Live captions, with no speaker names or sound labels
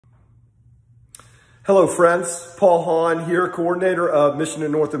Hello friends, Paul Hahn here, coordinator of Mission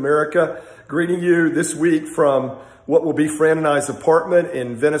in North America, greeting you this week from what will be Fran and I's apartment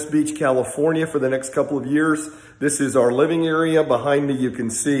in Venice Beach, California for the next couple of years. This is our living area. Behind me you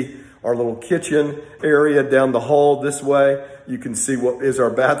can see our little kitchen area. Down the hall this way you can see what is our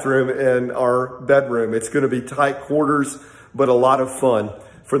bathroom and our bedroom. It's going to be tight quarters, but a lot of fun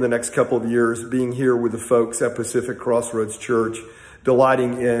for the next couple of years being here with the folks at Pacific Crossroads Church,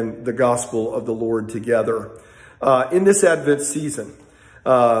 delighting in the gospel of the Lord together. In this Advent season,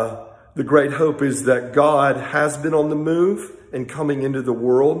 the great hope is that God has been on the move and coming into the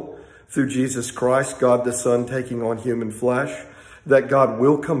world through Jesus Christ, God the Son taking on human flesh, that God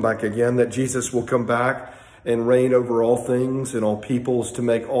will come back again, that Jesus will come back and reign over all things and all peoples to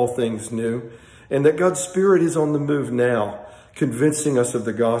make all things new, and that God's Spirit is on the move now, convincing us of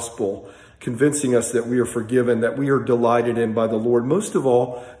the gospel, convincing us that we are forgiven, that we are delighted in by the Lord. Most of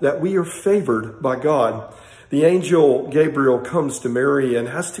all, that we are favored by God. The angel Gabriel comes to Mary and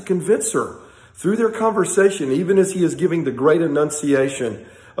has to convince her through their conversation, even as he is giving the great annunciation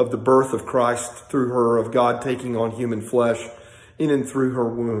of the birth of Christ through her, of God taking on human flesh in and through her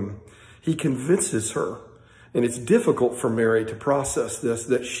womb. He convinces her, and it's difficult for Mary to process this,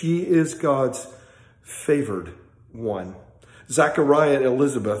 that she is God's favored one. Zachariah and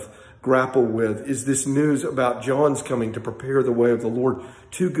Elizabeth grapple with is this news about John's coming to prepare the way of the Lord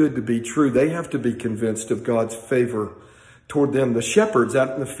too good to be true. They have to be convinced of God's favor toward them. The shepherds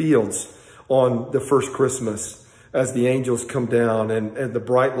out in the fields on the first Christmas, as the angels come down and the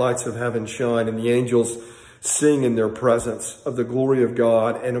bright lights of heaven shine and the angels sing in their presence of the glory of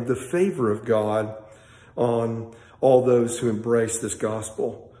God and of the favor of God on all those who embrace this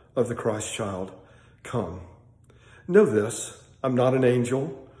gospel of the Christ child come. Know this, I'm not an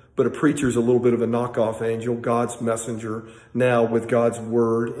angel, but a preacher's a little bit of a knockoff angel, God's messenger, now with God's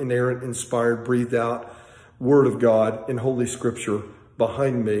word, inerrant, inspired, breathed out word of God in Holy Scripture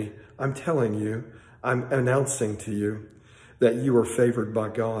behind me. I'm telling you, I'm announcing to you that you are favored by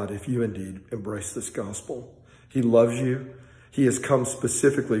God if you indeed embrace this gospel. He loves you. He has come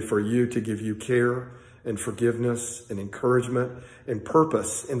specifically for you to give you care and forgiveness and encouragement and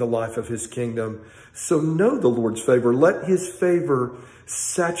purpose in the life of his kingdom. So know the Lord's favor. Let his favor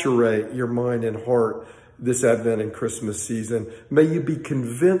saturate your mind and heart this Advent and Christmas season. May you be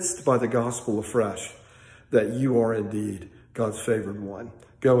convinced by the gospel afresh that you are indeed God's favored one.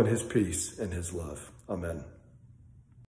 Go in his peace and his love. Amen.